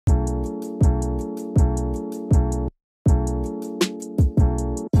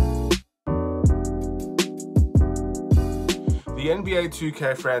The NBA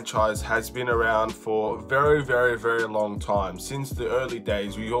 2K franchise has been around for a very long time. Since the early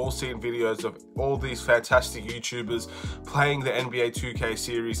days, we've all seen videos of all these fantastic YouTubers playing the NBA 2K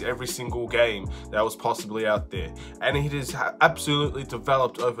series every single game that was possibly out there. And it has absolutely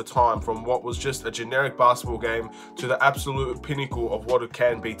developed over time from what was just a generic basketball game to the absolute pinnacle of what it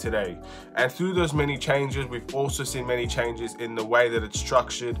can be today. And through those many changes, we've also seen many changes in the way that it's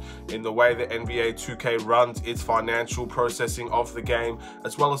structured, in the way that NBA 2K runs its financial processing of the game,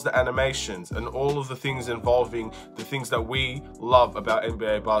 as well as the animations and all of the things involving the things that we love about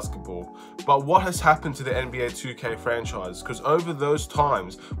NBA basketball. But what has happened to the NBA 2K franchise? Because over those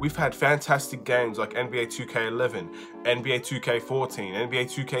times, we've had fantastic games like NBA 2K11, NBA 2K14,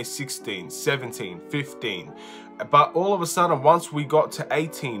 NBA 2K16, 17, 15. But all of a sudden, once we got to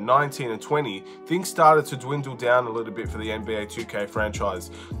 18, 19, and 20, things started to dwindle down a little bit for the NBA 2K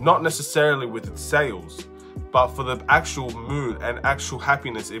franchise. Not necessarily with its sales, but for the actual mood and actual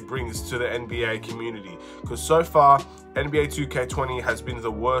happiness it brings to the NBA community. Because so far, NBA 2K20 has been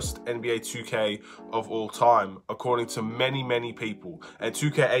the worst NBA 2K of all time, according to many people, and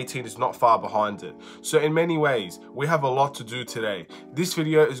 2K18 is not far behind it. So in many ways, we have a lot to do today. This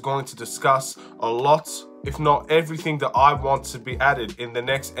video is going to discuss a lot, if not everything, that I want to be added in the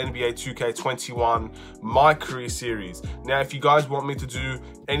next NBA 2K21 My Career series. Now, if you guys want me to do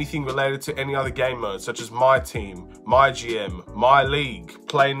anything related to any other game mode, such as My Team, My GM, My League,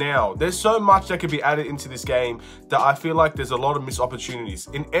 Play Now, there's so much that could be added into this game that I feel like there's a lot of missed opportunities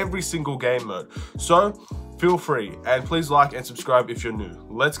in every single game mode. So feel free, and please like and subscribe if you're new.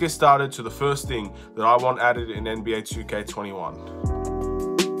 Let's get started to the first thing that I want added in NBA 2K21.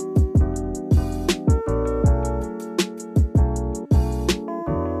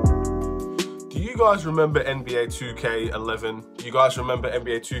 Do you guys remember NBA 2K11? Do you guys remember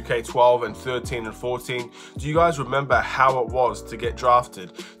NBA 2K12 and 13 and 14? Do you guys remember how it was to get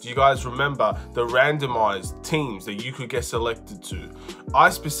drafted? Do you guys remember the randomized teams that you could get selected to? I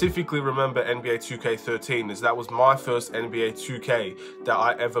specifically remember NBA 2K13 as that was my first NBA 2K that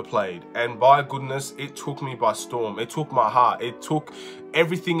I ever played. And by goodness, it took me by storm. It took my heart. It took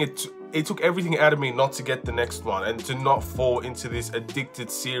everything it took everything out of me not to get the next one and to not fall into this addicted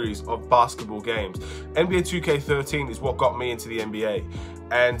series of basketball games. NBA 2K13 is what got me into the NBA.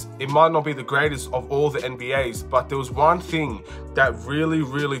 And it might not be the greatest of all the NBAs, but there was one thing that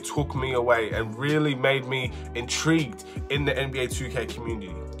really took me away and really made me intrigued in the NBA 2K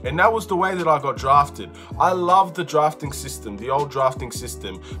community. And that was the way that I got drafted. I loved the drafting system, the old drafting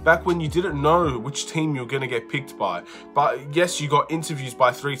system, back when you didn't know which team you were going to get picked by. But yes, you got interviews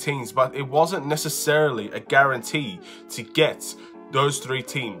by 3 teams, but it wasn't necessarily a guarantee to get those 3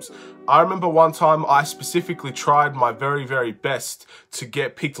 teams. I remember one time I specifically tried my very best to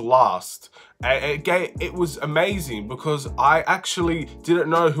get picked last. And it was amazing because I actually didn't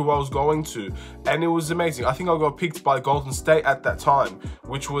know who I was going to, and it was amazing. I think I got picked by Golden State at that time,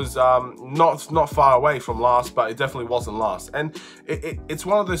 which was not far away from last, but it definitely wasn't last. And it's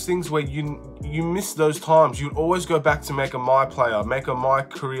one of those things where you miss those times. You'd always go back to make a My Player, make a My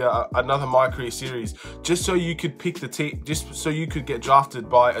Career, another My Career series, just so you could pick the team, just so you could get drafted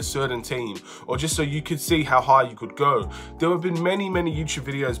by a certain team, or just so you could see how high you could go. There have been many YouTube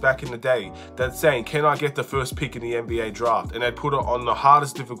videos back in the day that's saying, can I get the first pick in the NBA draft? And they put it on the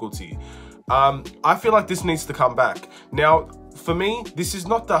hardest difficulty. I feel like this needs to come back. Now, for me, this is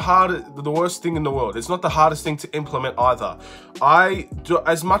not the worst thing in the world. It's not the hardest thing to implement either.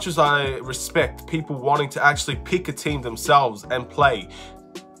 As much as I respect people wanting to actually pick a team themselves and play,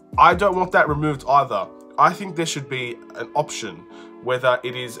 I don't want that removed either. I think there should be an option, whether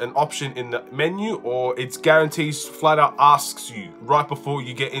it is an option in the menu or it's guarantees flat out asks you right before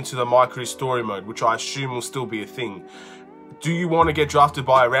you get into the My Career story mode, which I assume will still be a thing. Do you want to get drafted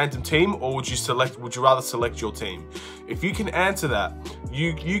by a random team, or would you rather select your team? If you can answer that,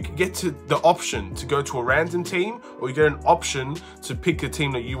 you get to the option to go to a random team, or you get an option to pick a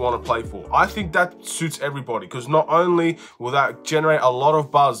team that you want to play for. I think that suits everybody, because not only will that generate a lot of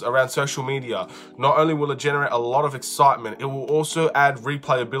buzz around social media, not only will it generate a lot of excitement, it will also add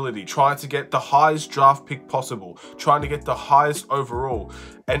replayability, trying to get the highest draft pick possible, trying to get the highest overall.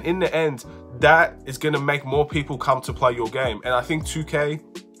 And in the end, that is going to make more people come to play your game. And I think 2K,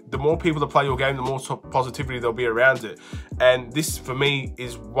 the more people that play your game, the more positivity there'll be around it. And this, for me,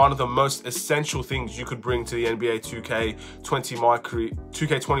 is one of the most essential things you could bring to the NBA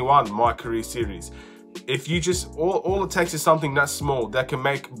 2K21 My Career series. If you just, all it takes is something that small that can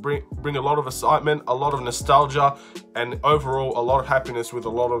bring a lot of excitement, a lot of nostalgia, and overall a lot of happiness with a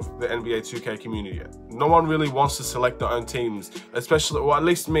lot of the NBA 2K community. No one really wants to select their own teams, especially, or at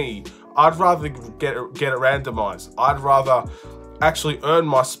least me. I'd rather get it randomized. I'd rather actually earn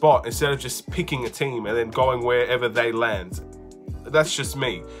my spot instead of just picking a team and then going wherever they land. That's just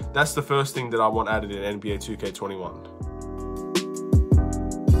me. That's the first thing that I want added in NBA 2K21.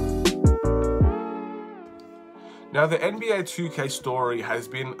 Now, the NBA 2K story has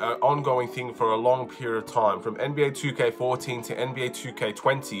been an ongoing thing for a long period of time. From NBA 2K14 to NBA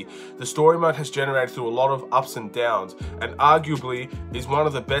 2K20, the story mode has generated through a lot of ups and downs, and arguably is one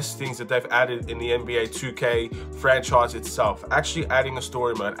of the best things that they've added in the NBA 2K franchise itself. Actually adding a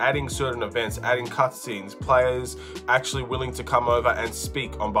story mode, adding certain events, adding cutscenes, players actually willing to come over and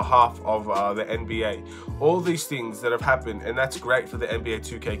speak on behalf of the NBA. All these things that have happened, and that's great for the NBA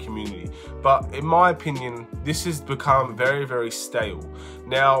 2K community. But in my opinion, this has become very, very stale.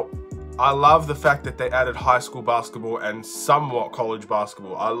 Now, I love the fact that they added high school basketball and somewhat college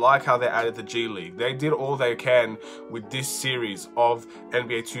basketball. I like how they added the G League. They did all they can with this series of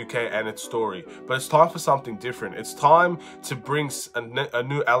NBA 2K and its story. But it's time for something different. It's time to bring a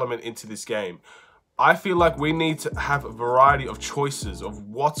new element into this game. I feel like we need to have a variety of choices of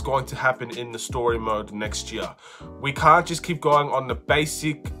what's going to happen in the story mode next year. We can't just keep going on the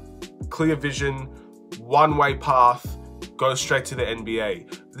basic, clear vision, one-way path, go straight to the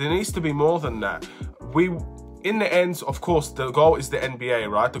NBA. There needs to be more than that. In the end, of course, the goal is the NBA,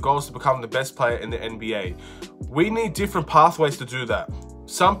 right? The goal is to become the best player in the NBA. We need different pathways to do that.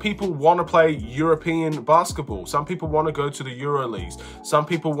 Some people want to play European basketball. Some people want to go to the Euro leagues. Some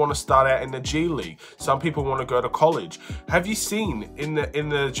people want to start out in the G League. Some people want to go to college. Have you seen in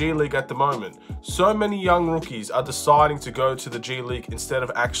the G League at the moment, so many young rookies are deciding to go to the G League instead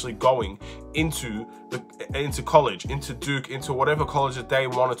of actually going into college, into Duke, into whatever college that they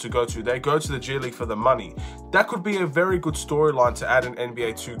wanted to go to. They go to the G League for the money. That could be a very good storyline to add in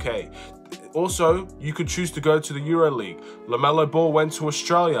NBA 2K. Also, you could choose to go to the Euro League. LaMelo Ball went to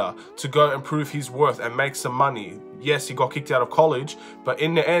Australia to go and prove his worth and make some money. Yes, he got kicked out of college, but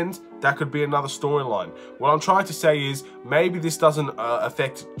in the end, that could be another storyline. What I'm trying to say is, maybe this doesn't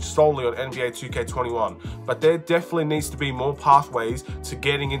affect solely on NBA 2K21, but there definitely needs to be more pathways to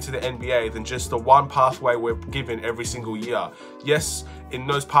getting into the NBA than just the one pathway we're given every single year. Yes, in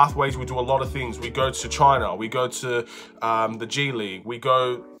those pathways, we do a lot of things. We go to China, we go to the G League, we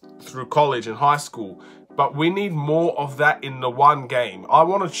go through college and high school, but we need more of that in the one game. I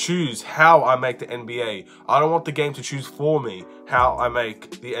want to choose how I make the NBA. I don't want the game to choose for me how I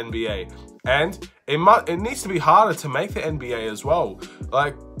make the NBA. And it needs to be harder to make the NBA as well.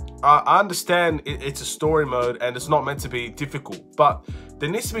 Like, I understand it's a story mode and it's not meant to be difficult, but there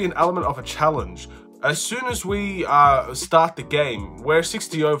needs to be an element of a challenge. As soon as we start the game, we're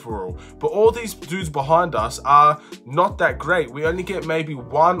 60 overall, but all these dudes behind us are not that great. We only get maybe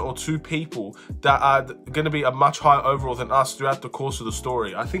 1 or 2 people that are going to be a much higher overall than us throughout the course of the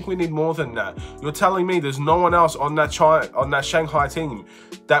story. I think we need more than that. You're telling me there's no one else on that Shanghai team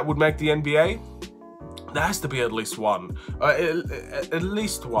that would make the NBA? There has to be at least one. At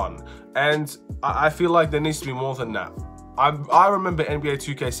least one. And I feel like there needs to be more than that. I remember NBA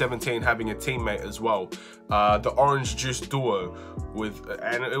 2K17 having a teammate as well, the Orange Juice duo,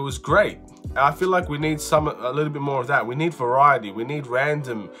 and it was great. I feel like we need a little bit more of that. We need variety. We need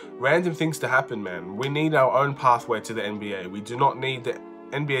random things to happen, man. We need our own pathway to the NBA. We do not need the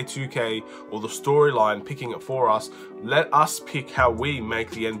NBA 2K or the storyline picking it for us. Let us pick how we make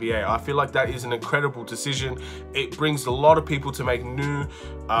the NBA. I feel like that is an incredible decision. It brings a lot of people to make new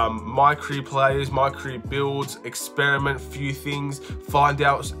my career players, my career builds, experiment few things, find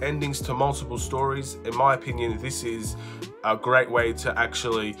out endings to multiple stories. In my opinion, this is a great way to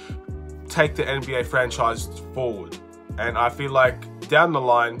actually take the NBA franchise forward. And I feel like down the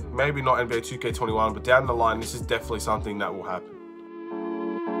line, maybe not NBA 2K21, but down the line, this is definitely something that will happen.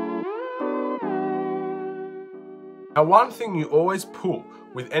 Now, one thing you always put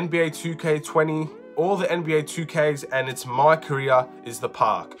with NBA 2K20, all the NBA 2Ks, and it's my career, is the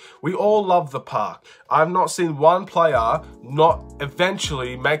park. We all love the park. I've not seen one player not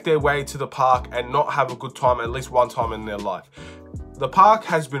eventually make their way to the park and not have a good time at least one time in their life. The park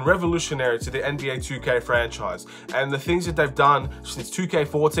has been revolutionary to the NBA 2K franchise, and the things that they've done since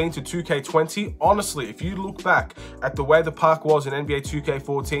 2K14 to 2K20, honestly, if you look back at the way the park was in NBA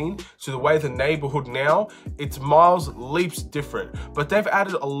 2K14 to the way the neighborhood now, it's miles, leaps different. But they've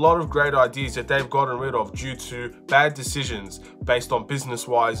added a lot of great ideas that they've gotten rid of due to bad decisions based on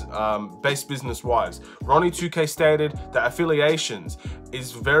business-wise. Ronnie 2K stated that affiliations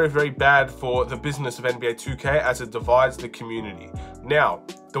is very, very bad for the business of NBA 2K as it divides the community. Now,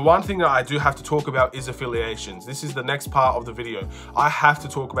 the one thing that I do have to talk about is affiliations. This is the next part of the video. I have to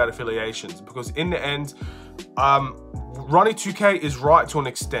talk about affiliations because in the end, Ronnie 2K is right to an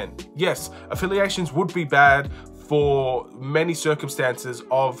extent. Yes, affiliations would be bad for many circumstances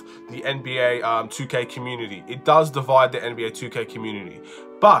of the NBA 2K community. It does divide the NBA 2K community.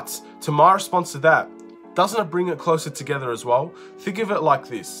 But to my response to that, doesn't it bring it closer together as well? Think of it like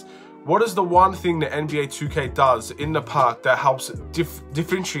this. What is the one thing that NBA 2K does in the park that helps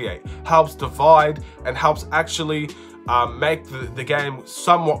differentiate, helps divide, and helps actually make the game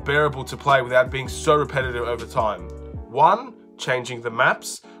somewhat bearable to play without being so repetitive over time? One, changing the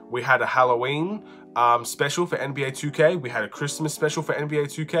maps. We had a Halloween special for NBA 2K. We had a Christmas special for NBA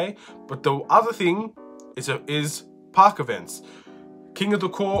 2K. But the other thing is park events. King of the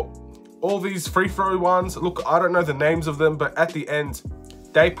Court, all these free throw ones. Look, I don't know the names of them, but at the end,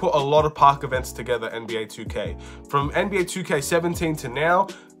 they put a lot of park events together, NBA 2K. From NBA 2K17 to now,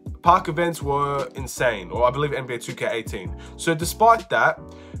 park events were insane, or I believe NBA 2K18. So despite that,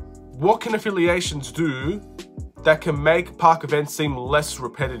 what can affiliations do that can make park events seem less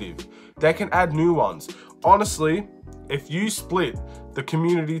repetitive? They can add new ones. Honestly, if you split the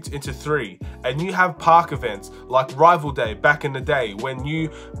community into 3 and you have park events like Rival Day back in the day when you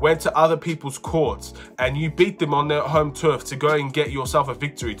went to other people's courts and you beat them on their home turf to go and get yourself a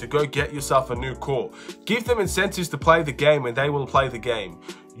victory, to go get yourself a new court, give them incentives to play the game and they will play the game.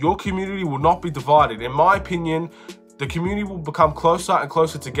 Your community will not be divided. In my opinion, the community will become closer and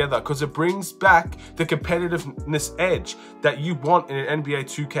closer together because it brings back the competitiveness edge that you want in an NBA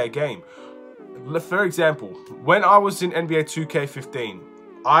 2K game. For example, when I was in NBA 2K15,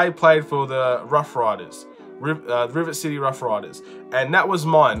 I played for the Rough Riders, Rivet City Rough Riders, and that was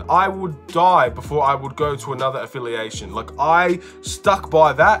mine. I would die before I would go to another affiliation. Like, I stuck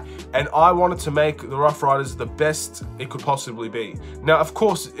by that, and I wanted to make the Rough Riders the best it could possibly be. Now, of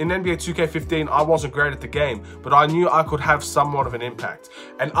course, in NBA 2K15, I wasn't great at the game, but I knew I could have somewhat of an impact,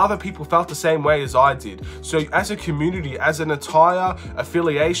 and other people felt the same way as I did. So as a community, as an entire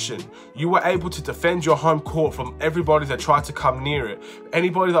affiliation, you were able to defend your home court from everybody that tried to come near it.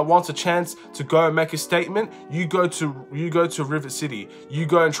 Anybody that wants a chance to go and make a statement, you go to Rivet City. You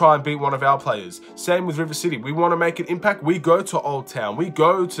go and try and beat one of our players. Same with Rivet City. We want to make an impact. We go to Old Town. We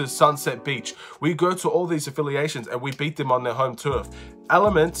go to Sunset Beach. We go to all these affiliations and we beat them on their home turf.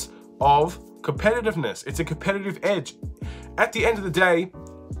 Elements of competitiveness. It's a competitive edge. At the end of the day,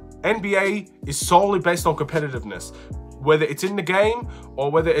 NBA is solely based on competitiveness. Whether it's in the game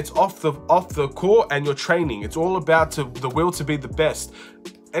or whether it's off the court and you're training, it's all about the will to be the best.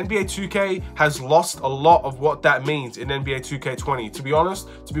 NBA 2K has lost a lot of what that means in NBA 2K20. To be honest,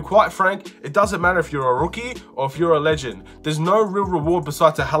 to be quite frank, it doesn't matter if you're a rookie or if you're a legend. There's no real reward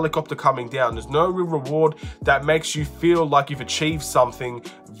besides a helicopter coming down. There's no real reward that makes you feel like you've achieved something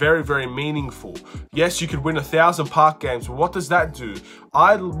very, very meaningful. Yes, you could win 1,000 park games, but what does that do?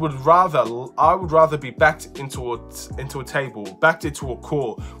 I would rather be backed into a table, backed into a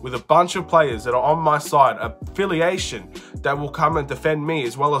court with a bunch of players that are on my side, affiliation that will come and defend me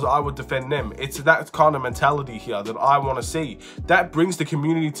as well as I would defend them. It's that kind of mentality here that I want to see. That brings the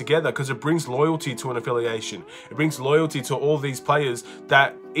community together because it brings loyalty to an affiliation. It brings loyalty to all these players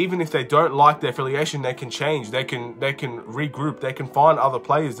that even if they don't like their affiliation, they can change. They can regroup. They can find other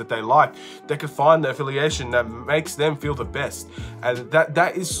players that they like. They can find the affiliation that makes them feel the best. And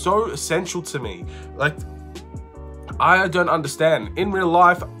that is so essential to me. Like, I don't understand. In real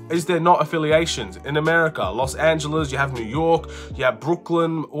life, is there not affiliations? In America, Los Angeles, you have New York, you have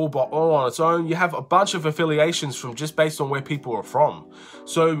Brooklyn, all on its own. You have a bunch of affiliations from just based on where people are from.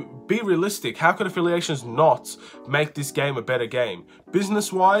 So be realistic. How could affiliations not make this game a better game?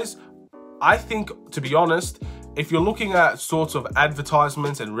 Business-wise, I think, to be honest, if you're looking at sorts of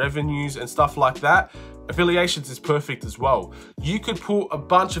advertisements and revenues and stuff like that, affiliations is perfect as well. You could put a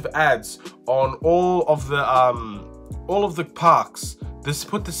bunch of ads on all of the parks.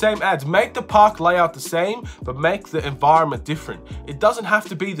 Put the same ads. Make the park layout the same, but make the environment different. It doesn't have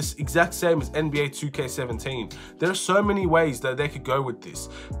to be the exact same as NBA 2K17. There are so many ways that they could go with this.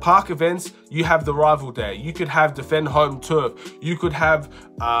 Park events, you have the Rival Day. You could have Defend Home Turf. You could have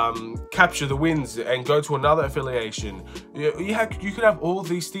Capture the Wins and go to another affiliation. You could have all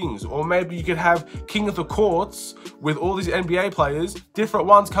these things. Or maybe you could have King of the Courts with all these NBA players, different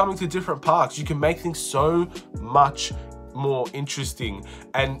ones coming to different parks. You can make things so much more interesting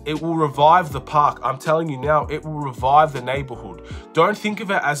and it will revive the park. I'm telling you now, it will revive the neighborhood. Don't think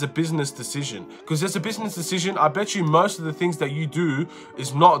of it as a business decision, because as a business decision, I bet you most of the things that you do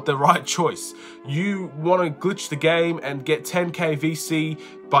is not the right choice. You want to glitch the game and get 10k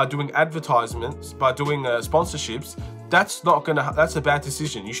VC by doing advertisements, by doing sponsorships. That's a bad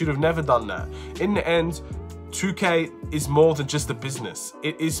decision. You should have never done that. In the end, 2K is more than just a business.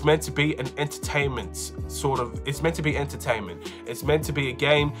 It is meant to be an entertainment, it's meant to be entertainment. It's meant to be a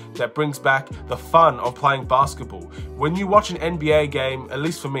game that brings back the fun of playing basketball. When you watch an NBA game, at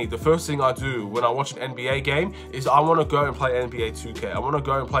least for me, the first thing I do when I watch an NBA game is I want to go and play NBA 2K. I want to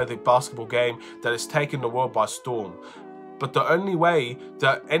go and play the basketball game that has taken the world by storm. But the only way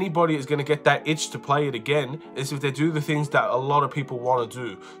that anybody is going to get that itch to play it again is if they do the things that a lot of people want to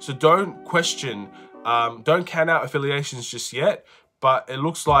do. So don't question, don't count out affiliations just yet. But it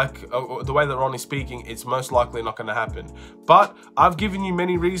looks like, the way that Ronnie's speaking, it's most likely not going to happen. But I've given you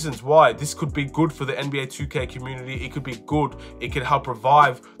many reasons why this could be good for the NBA 2K community. It could be good. It could help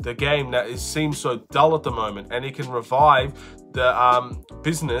revive the game that seems so dull at the moment. And it can revive the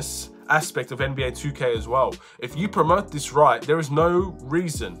business aspect of NBA 2K as well. If you promote this right, there is no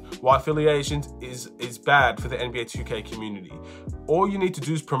reason why affiliations is bad for the NBA 2K community. All you need to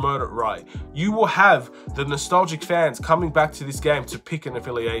do is promote it right. You will have the nostalgic fans coming back to this game to pick an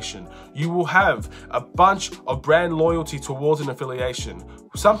affiliation. You will have a bunch of brand loyalty towards an affiliation.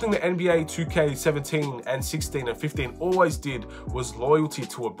 Something that NBA 2K 17 and 16 and 15 always did was loyalty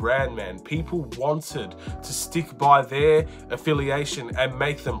to a brand, man. People wanted to stick by their affiliation and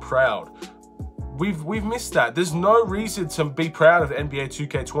make them proud. We've missed that. There's no reason to be proud of NBA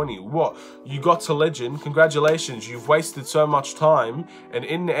 2K20. What? You got to legend. Congratulations. You've wasted so much time, and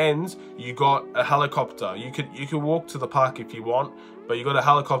in the end, you got a helicopter. You could walk to the park if you want, but you got a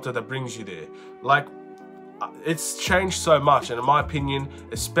helicopter that brings you there. Like, it's changed so much, and in my opinion,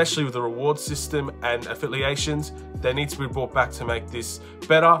 especially with the reward system and affiliations, they need to be brought back to make this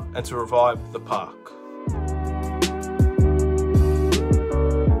better and to revive the park.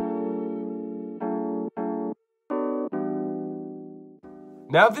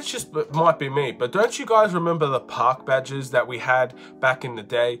 Now this just might be me, but don't you guys remember the park badges that we had back in the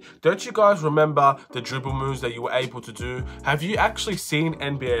day? Don't you guys remember the dribble moves that you were able to do? Have you actually seen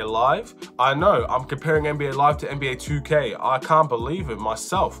NBA Live? I know, I'm comparing NBA Live to NBA 2K. I can't believe it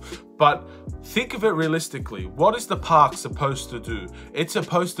myself. But think of it realistically. What is the park supposed to do? It's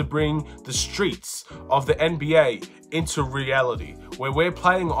supposed to bring the streets of the NBA into reality, where we're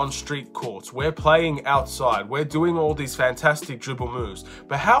playing on street courts, we're playing outside, we're doing all these fantastic dribble moves.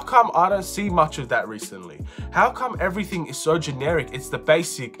 But how come I don't see much of that recently? How come everything is so generic? It's the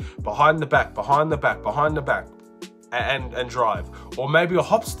basic behind the back, behind the back, behind the back, and drive, or maybe a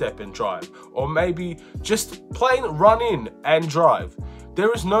hop step and drive, or maybe just plain run in and drive.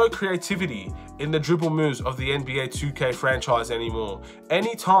 There is no creativity in the dribble moves of the NBA 2K franchise anymore.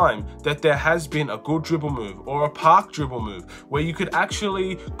 Any time that there has been a good dribble move or a park dribble move where you could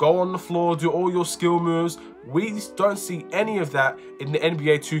actually go on the floor, do all your skill moves, we don't see any of that in the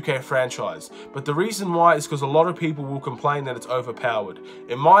NBA 2K franchise. But the reason why is because a lot of people will complain that it's overpowered.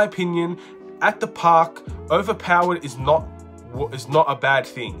 In my opinion, at the park, overpowered is not a bad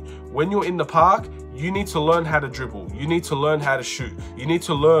thing. When you're in the park, you need to learn how to dribble. You need to learn how to shoot. You need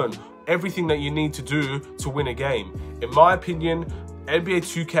to learn everything that you need to do to win a game. In my opinion, NBA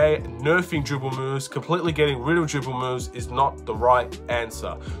 2K nerfing dribble moves, completely getting rid of dribble moves is not the right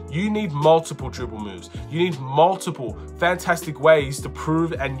answer. You need multiple dribble moves. You need multiple fantastic ways to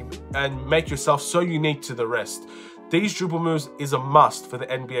prove and make yourself so unique to the rest. These dribble moves is a must for the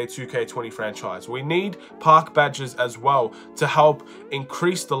NBA 2K20 franchise. We need park badges as well to help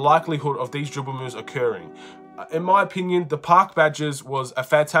increase the likelihood of these dribble moves occurring. In my opinion, the park badges was a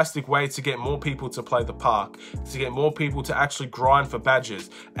fantastic way to get more people to play the park, to get more people to actually grind for badges.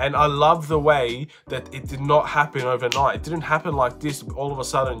 And I love the way that it did not happen overnight. It didn't happen like this. All of a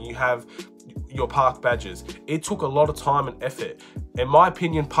sudden you have your park badges. It took a lot of time and effort. In my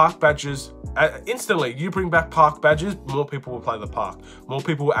opinion, park badges, instantly you bring back park badges, more people will play the park. More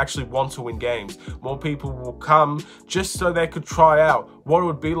people will actually want to win games. More people will come just so they could try out what it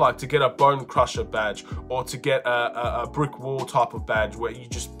would be like to get a bone crusher badge, or to get a brick wall type of badge where you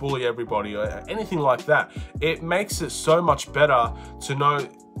just bully everybody, or anything like that. It makes it so much better to know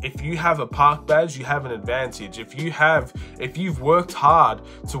if you have a park badge, you have an advantage. If you've worked hard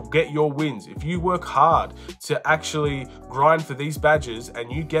to get your wins, if you work hard to actually grind for these badges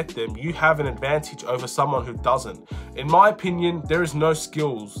and you get them, you have an advantage over someone who doesn't. In my opinion, there is no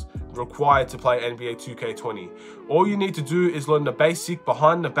skills required to play NBA 2K20. All you need to do is learn the basic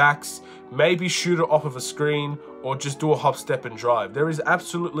behind the backs, maybe shoot it off of a screen, or just do a hop, step, and drive. There is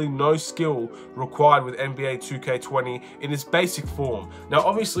absolutely no skill required with NBA 2K20 in its basic form. Now,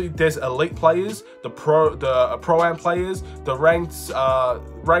 obviously, there's elite players, the pro-am players, the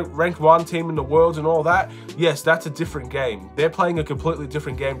ranked 1 team in the world and all that. Yes, that's a different game. They're playing a completely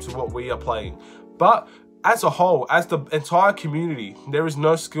different game to what we are playing. But as a whole, as the entire community, there is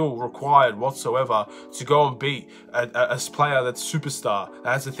no skill required whatsoever to go and beat a player that's superstar,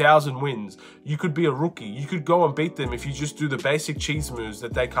 that has 1,000 wins. You could be a rookie. You could go and beat them if you just do the basic cheese moves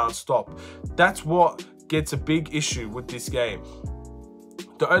that they can't stop. That's what gets a big issue with this game.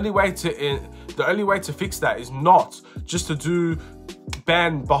 The only way to fix that is not just to do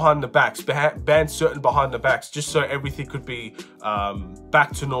ban behind the backs, ban certain behind the backs, just so everything could be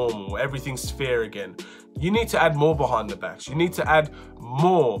back to normal, everything's fair again. You need to add more behind the backs. You need to add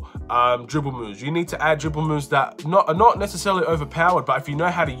more dribble moves. You need to add dribble moves that are not necessarily overpowered, but if you know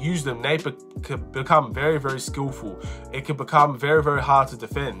how to use them, they can become very, very skillful. It can become very, very hard to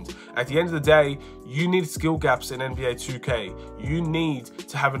defend. At the end of the day, you need skill gaps in NBA 2K. You need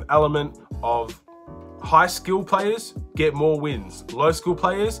to have an element of high skill players get more wins. Low skill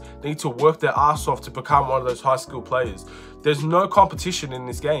players need to work their ass off to become one of those high skill players. There's no competition in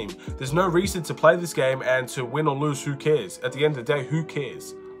this game. There's no reason to play this game, and to win or lose, who cares? At the end of the day, who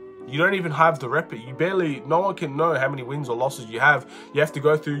cares? You don't even have the rep. No one can know how many wins or losses you have. You have to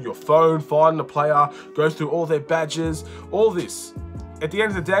go through your phone, find the player, go through all their badges, all this. At the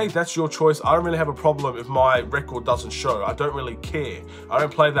end of the day, that's your choice. I don't really have a problem if my record doesn't show. I don't really care. I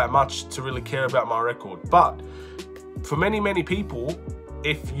don't play that much to really care about my record. But for many, many people,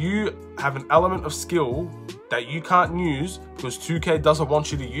 if you have an element of skill that you can't use because 2K doesn't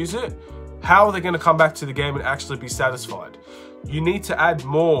want you to use it, how are they going to come back to the game and actually be satisfied? You need to add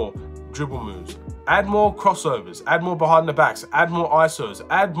more dribble moves, add more crossovers, add more behind the backs, add more ISOs,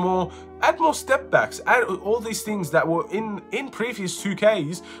 add more step backs, add all these things that were in previous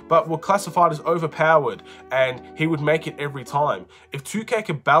 2Ks but were classified as overpowered, and he would make it every time. If 2K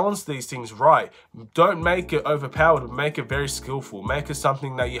could balance these things right, don't make it overpowered, but make it very skillful, make it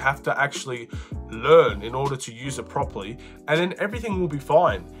something that you have to actually learn in order to use it properly, and then everything will be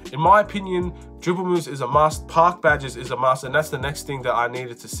fine. In my opinion, dribble moves is a must, park badges is a must, and that's the next thing that I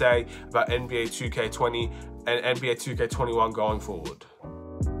needed to say about NBA 2K20 and NBA 2K21 going forward.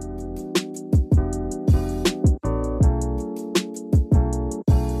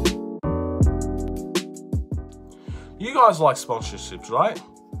 You guys like sponsorships, right?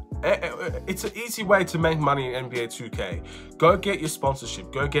 It's an easy way to make money in NBA 2K. Go get your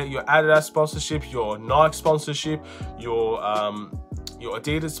sponsorship. Go get your Adidas sponsorship, your Nike sponsorship, your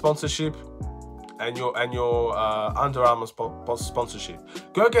Adidas sponsorship, and your Under Armour sponsorship.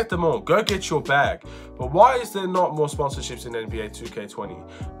 Go get them all. Go get your bag. But why is there not more sponsorships in NBA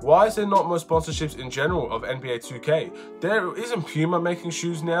 2K20? Why is there not more sponsorships in general of NBA 2K? There isn't Puma making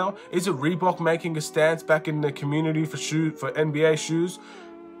shoes now. Isn't Reebok making a stance back in the community for NBA shoes?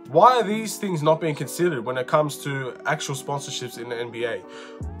 Why are these things not being considered when it comes to actual sponsorships in the NBA?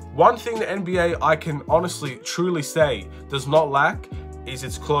 One thing the NBA, I can honestly, truly say, does not lack is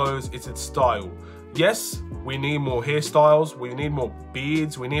its clothes, it's its style. Yes, we need more hairstyles, we need more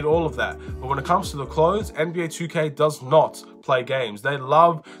beards, we need all of that. But when it comes to the clothes, NBA 2K does not play games. They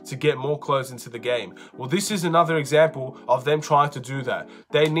love to get more clothes into the game. Well, this is another example of them trying to do that.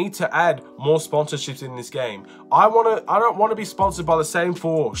 They need to add more sponsorships in this game. I don't want to be sponsored by the same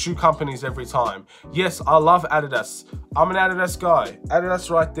 4 shoe companies every time. Yes, I love Adidas. I'm an Adidas guy. Adidas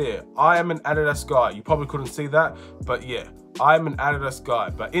right there. I am an Adidas guy. You probably couldn't see that, but yeah. I'm an Adidas guy,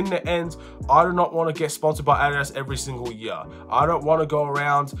 but in the end, I do not want to get sponsored by Adidas every single year. I don't want to go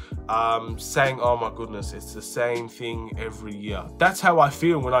around saying, oh my goodness, it's the same thing every year. That's how I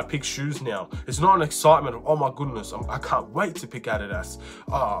feel when I pick shoes now. It's not an excitement of, oh my goodness, I can't wait to pick Adidas.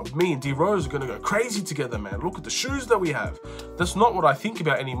 Me and D-Rose are going to go crazy together, man. Look at the shoes that we have. That's not what I think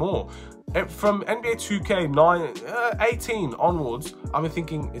about anymore. From NBA 2K 18 onwards, I've been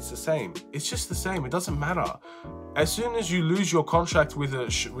thinking it's the same. It's just the same. It doesn't matter. As soon as you lose your contract with a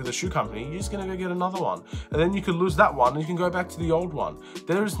shoe company, you're just gonna go get another one, and then you can lose that one, and you can go back to the old one.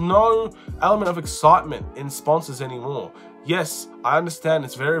 There is no element of excitement in sponsors anymore. Yes, I understand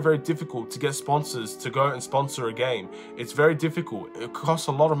it's very, very difficult to get sponsors to go and sponsor a game. It's very difficult. It costs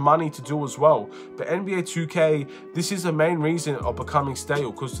a lot of money to do as well. But NBA 2K, this is the main reason of becoming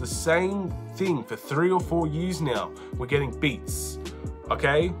stale, because the same thing for 3 or 4 years now, we're getting Beats,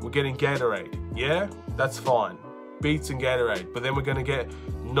 okay? We're getting Gatorade, yeah? That's fine. Beats and Gatorade, but then we're gonna get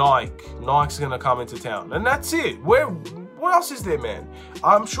Nike. Nike's gonna come into town, and that's it. What else is there, man?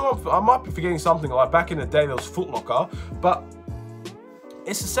 I'm sure I might be forgetting something. Like back in the day, there was Foot Locker, but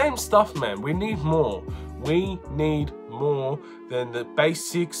it's the same stuff, man. We need more. We need more than the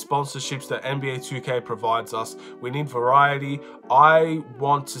basic sponsorships that NBA 2K provides us. We need variety. I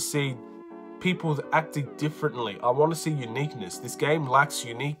want to see people acting differently. I want to see uniqueness. This game lacks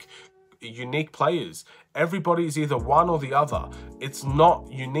unique unique players. Everybody is either one or the other. It's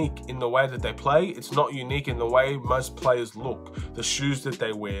not unique in the way that they play. It's not unique in the way most players look, the shoes that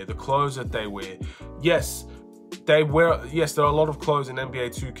they wear, the clothes that they wear. Yes, there are a lot of clothes in NBA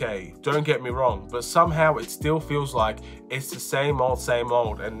 2K, don't get me wrong, but somehow it still feels like it's the same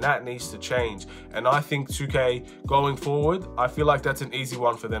old, and that needs to change. And I think 2K going forward, I feel like that's an easy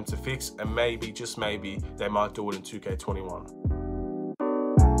one for them to fix, and maybe, just maybe, they might do it in 2K21.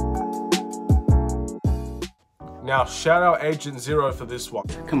 Now, shout out Agent Zero for this one.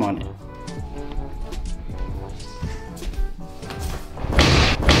 Come on in.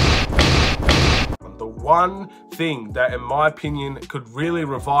 The one thing that, in my opinion, could really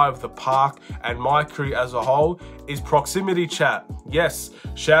revive the park and my career as a whole is proximity chat. Yes,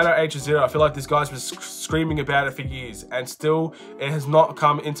 shout out Agent Zero. I feel like this guy's been screaming about it for years, and still it has not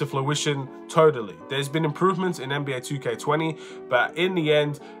come into fruition totally. There's been improvements in NBA 2K20, but in the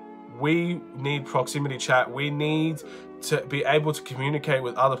end, we need proximity chat. We need to be able to communicate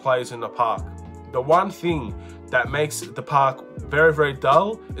with other players in the park. The one thing that makes the park very, very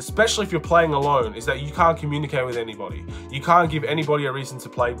dull, especially if you're playing alone, is that you can't communicate with anybody. You can't give anybody a reason to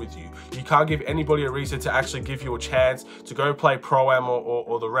play with you. You can't give anybody a reason to actually give you a chance to go play Pro-Am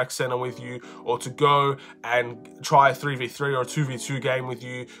or the Rec Center with you, or to go and try a 3v3 or a 2v2 game with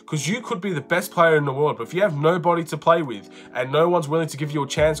you, because you could be the best player in the world, but if you have nobody to play with and no one's willing to give you a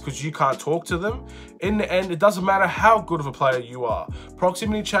chance because you can't talk to them, in the end, it doesn't matter how good of a player you are.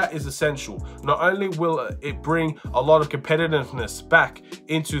 Proximity chat is essential. Not only will it bring a lot of competitiveness back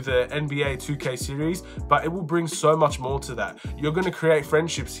into the NBA 2K series, but it will bring so much more to that. You're going to create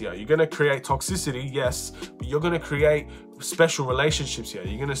friendships here. You're going to create toxicity, yes, but you're going to create special relationships here.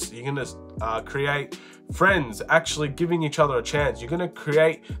 You're gonna create friends actually giving each other a chance. You're gonna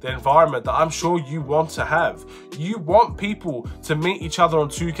create the environment that I'm sure you want to have. You want people to meet each other on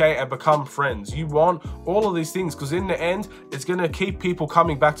 2K and become friends. You want all of these things, because in the end, it's gonna keep people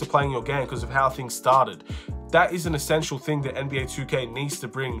coming back to playing your game because of how things started. That is an essential thing that NBA 2K needs to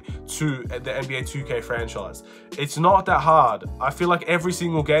bring to the NBA 2K franchise. It's not that hard. I feel like every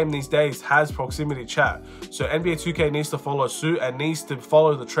single game these days has proximity chat. So NBA 2K needs to follow suit and needs to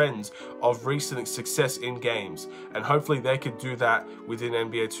follow the trends of recent success in games. And hopefully they could do that within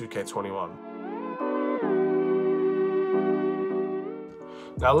NBA 2K21.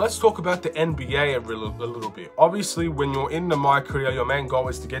 Now let's talk about the NBA a little bit. Obviously, when you're in the My Career, your main goal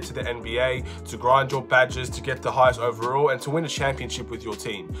is to get to the NBA, to grind your badges, to get the highest overall, and to win a championship with your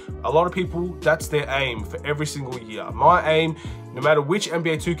team. A lot of people, that's their aim for every single year. My aim, no matter which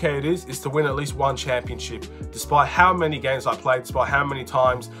NBA 2K it is to win at least one championship, despite how many games I played, despite how many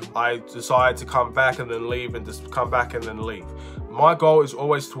times I decide to come back and then leave, and just come back and then leave. My goal is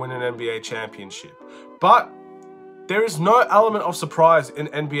always to win an NBA championship. But there is no element of surprise in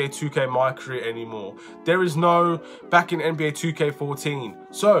NBA 2K My Career anymore. There is no back in NBA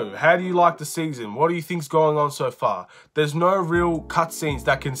 2K14. So, how do you like the season? What do you think's going on so far? There's no real cutscenes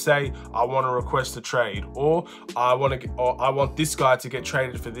that can say, I want to request a trade, or I want this guy to get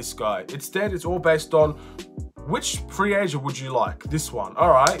traded for this guy. Instead, it's all based on which free agent would you like? This one.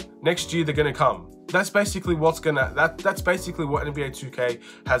 All right, next year they're gonna come. That's basically that's basically what NBA 2K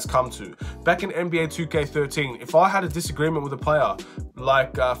has come to. Back in NBA 2K13, if I had a disagreement with a player,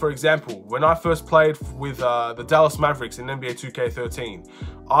 like for example, when I first played with the Dallas Mavericks in NBA 2K13,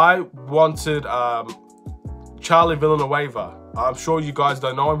 I wanted Charlie Villanueva. I'm sure you guys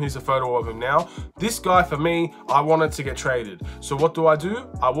don't know him. Here's a photo of him now. This guy, for me, I wanted to get traded. So what do?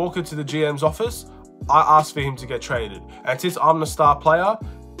 I walk into the GM's office, I ask for him to get traded. And since I'm the star player,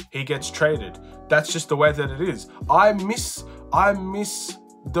 he gets traded. That's just the way that it is. I miss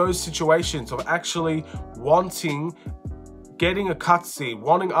those situations of actually getting a cutscene,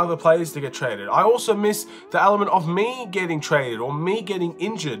 wanting other players to get traded. I also miss the element of me getting traded or me getting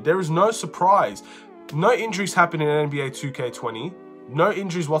injured. There is no surprise. No injuries happen in NBA 2K20. No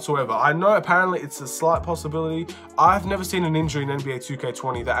injuries whatsoever. I know apparently it's a slight possibility. I've never seen an injury in NBA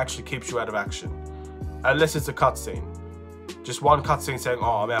 2K20 that actually keeps you out of action. Unless it's a cutscene. Just one cutscene saying,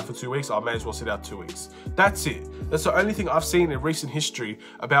 oh, I'm out for 2 weeks, I may as well sit out 2 weeks. That's it. That's the only thing I've seen in recent history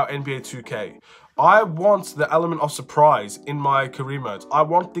about NBA 2K. I want the element of surprise in my career modes. I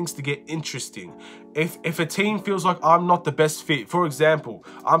want things to get interesting. If a team feels like I'm not the best fit, for example,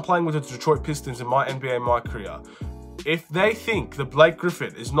 I'm playing with the Detroit Pistons in my NBA My Career. If they think that Blake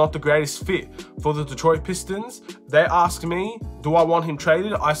Griffin is not the greatest fit for the Detroit Pistons, they ask me, do I want him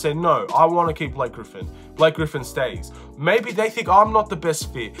traded? I say no, I want to keep Blake Griffin. Blake Griffin stays. Maybe they think I'm not the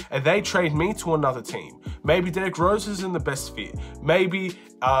best fit and they trade me to another team. Maybe Derrick Rose isn't the best fit. Maybe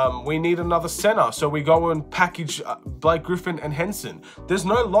we need another center, so we go and package Blake Griffin and Henson. There's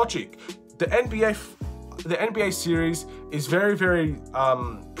no logic. The NBA series is very, very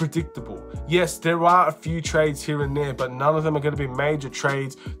predictable. Yes, there are a few trades here and there, but none of them are going to be major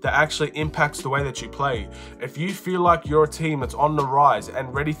trades that actually impacts the way that you play. If you feel like you're a team that's on the rise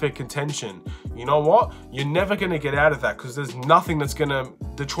and ready for contention, you know what? You're never going to get out of that, because there's nothing that's going to,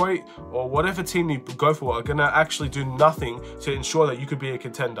 Detroit or whatever team you go for are going to actually do nothing to ensure that you could be a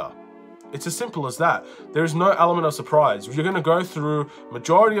contender. It's as simple as that. There is no element of surprise. You're going to go through,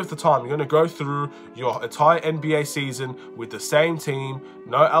 majority of the time, you're going to go through your entire NBA season with the same team.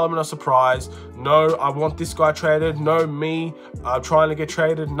 No element of surprise. No, I want this guy traded. No, me, I'm trying to get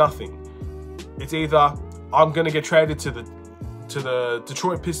traded. Nothing. It's either I'm going to get traded to the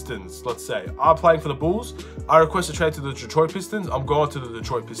Detroit Pistons, let's say. I'm playing for the Bulls. I request a trade to the Detroit Pistons. I'm going to the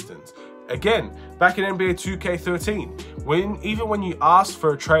Detroit Pistons. Again, back in NBA 2K13, even when you asked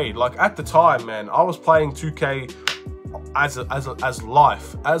for a trade, like at the time, man, I was playing 2K as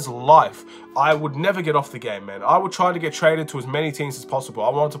life. I would never get off the game, man. I would try to get traded to as many teams as possible. I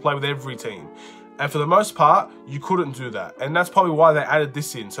wanted to play with every team. And for the most part, you couldn't do that. And that's probably why they added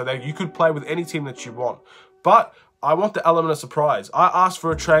this in, so that you could play with any team that you want. But I want the element of surprise. I asked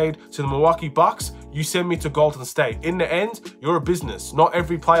for a trade to the Milwaukee Bucks. You send me to Golden State. In the end, you're a business. Not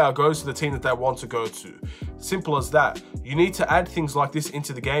every player goes to the team that they want to go to. Simple as that. You need to add things like this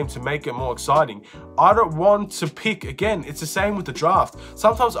into the game to make it more exciting. I don't want to pick, again, it's the same with the draft.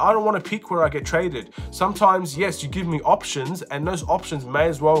 Sometimes I don't want to pick where I get traded. Sometimes, yes, you give me options, and those options may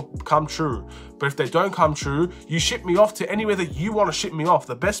as well come true. But if they don't come true, you ship me off to anywhere that you want to ship me off,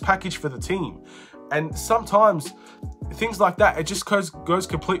 the best package for the team. And sometimes things like that, it just goes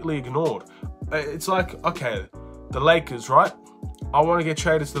completely ignored. It's like, okay, the Lakers, right? I want to get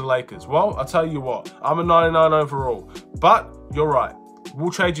traded to the Lakers. Well, I'll tell you what, I'm a 99 overall, but you're right.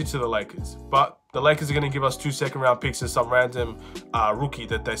 We'll trade you to the Lakers, but the Lakers are going to give us 2 second-round picks as some random rookie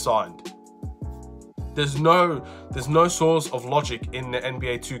that they signed. There's no source of logic in the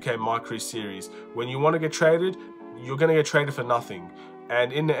NBA 2K Micro series. When you want to get traded, you're going to get traded for nothing.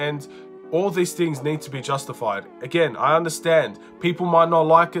 And in the end, all these things need to be justified. Again, I understand people might not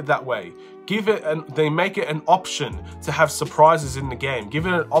like it that way. They make it an option to have surprises in the game. Give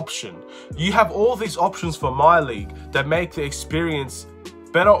it an option. You have all these options for my league that make the experience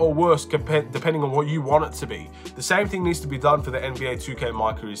better or worse depending on what you want it to be. The same thing needs to be done for the NBA 2K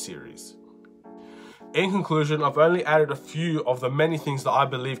My Career series. In conclusion, I've only added a few of the many things that I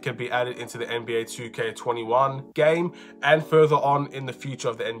believe can be added into the NBA 2K21 game and further on in the future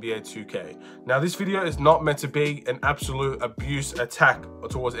of the NBA 2K. Now, this video is not meant to be an absolute abuse attack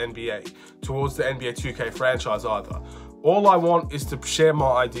towards the NBA 2K franchise either. All I want is to share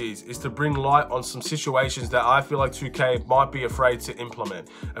my ideas, is to bring light on some situations that I feel like 2K might be afraid to implement.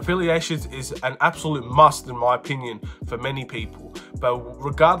 Affiliations is an absolute must in my opinion for many people. But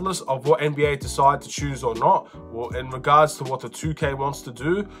regardless of what NBA decide to choose or not, well, in regards to what the 2K wants to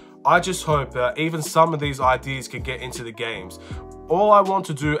do, I just hope that even some of these ideas can get into the games. All I want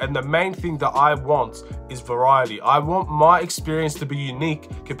to do, and the main thing that I want, is variety. I want my experience to be unique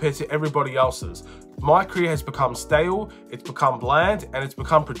compared to everybody else's. My career has become stale, it's become bland, and it's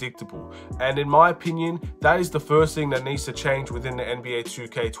become predictable. And in my opinion, that is the first thing that needs to change within the NBA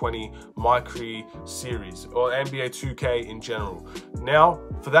 2K20 My Career series, or NBA 2K in general. Now,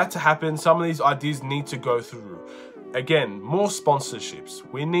 for that to happen, some of these ideas need to go through. Again, more sponsorships.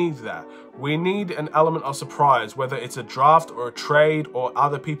 We need that. We need an element of surprise, whether it's a draft or a trade or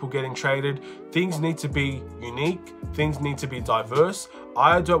other people getting traded. Things need to be unique. Things need to be diverse.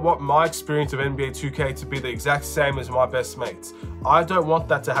 I don't want my experience of NBA 2K to be the exact same as my best mates. I don't want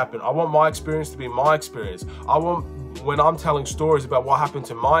that to happen. I want my experience to be my experience. I want, when I'm telling stories about what happened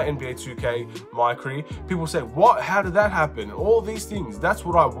to my NBA 2K, my career, people say, what? How did that happen? All these things. That's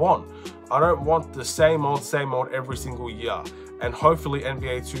what I want. I don't want the same old every single year. And hopefully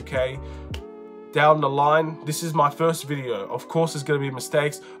NBA 2K down the line, this is my first video. Of course there's going to be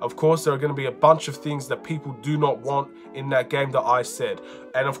mistakes. Of course there are going to be a bunch of things that people do not want in that game that I said.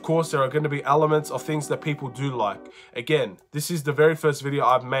 And of course there are going to be elements of things that people do like. Again, this is the very first video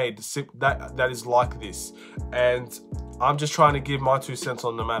I've made that is like this. And I'm just trying to give my 2 cents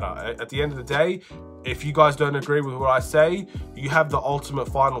on the matter. At the end of the day, if you guys don't agree with what I say, you have the ultimate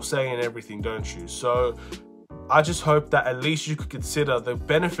final say in everything, don't you? So I just hope that at least you could consider the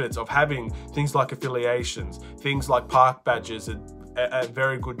benefits of having things like affiliations, things like park badges and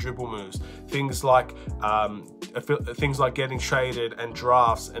very good dribble moves, things like getting traded and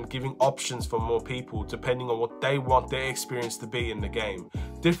drafts and giving options for more people depending on what they want their experience to be in the game.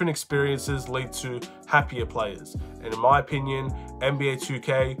 Different experiences lead to happier players, and in my opinion, NBA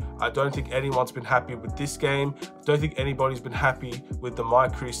 2K, I don't think anyone's been happy with this game. I don't think anybody's been happy with the My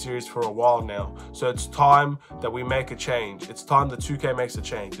Career series for a while now. So it's time that we make a change. It's time that 2K makes a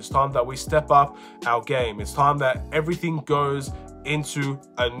change. It's time that we step up our game. It's time that everything goes into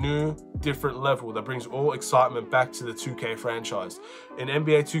a new, different level that brings all excitement back to the 2K franchise. In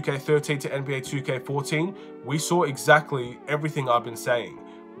NBA 2K13 to NBA 2K14, we saw exactly everything I've been saying.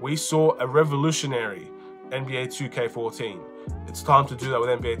 We saw a revolutionary NBA 2K14. It's time to do that with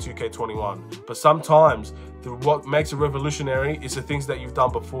NBA 2K21. But sometimes what makes it revolutionary is the things that you've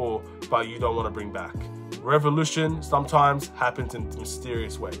done before but you don't want to bring back. Revolution sometimes happens in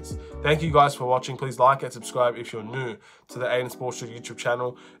mysterious ways. Thank you guys for watching. Please like and subscribe if you're new to the Aidan Sports Show YouTube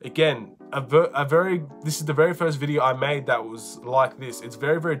channel. Again, this is the very first video I made that was like this. It's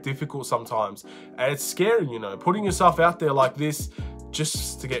very, very difficult sometimes, and it's scary, you know, putting yourself out there like this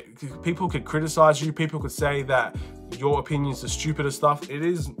just to get people could criticize you. People could say that your opinions are stupid and stuff. It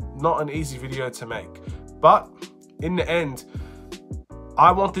is not an easy video to make, but in the end,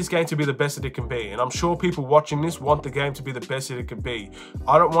 I want this game to be the best that it can be, and I'm sure people watching this want the game to be the best that it can be.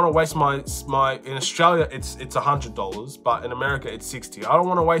 I don't want to waste my in Australia it's $100, but in America it's $60. I don't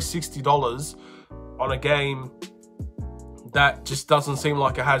want to waste $60 on a game that just doesn't seem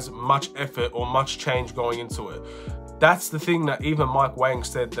like it has much effort or much change going into it. That's the thing that even Mike Wang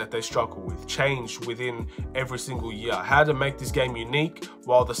said that they struggle with, change within every single year. How to make this game unique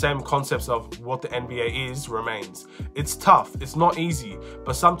while the same concepts of what the NBA is remains. It's tough, it's not easy,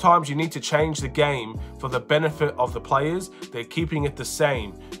 but sometimes you need to change the game for the benefit of the players. They're keeping it the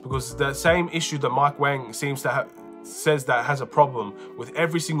same because the same issue that Mike Wang seems to says that has a problem with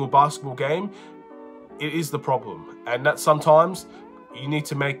every single basketball game, it is the problem. And that sometimes you need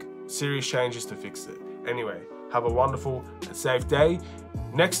to make serious changes to fix it. Anyway, have a wonderful and safe day.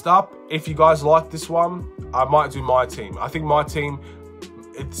 Next up, if you guys like this one, I might do my team. I think my team,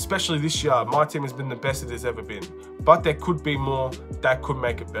 especially this year, my team has been the best it has ever been. But there could be more that could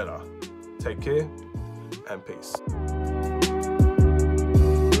make it better. Take care and peace.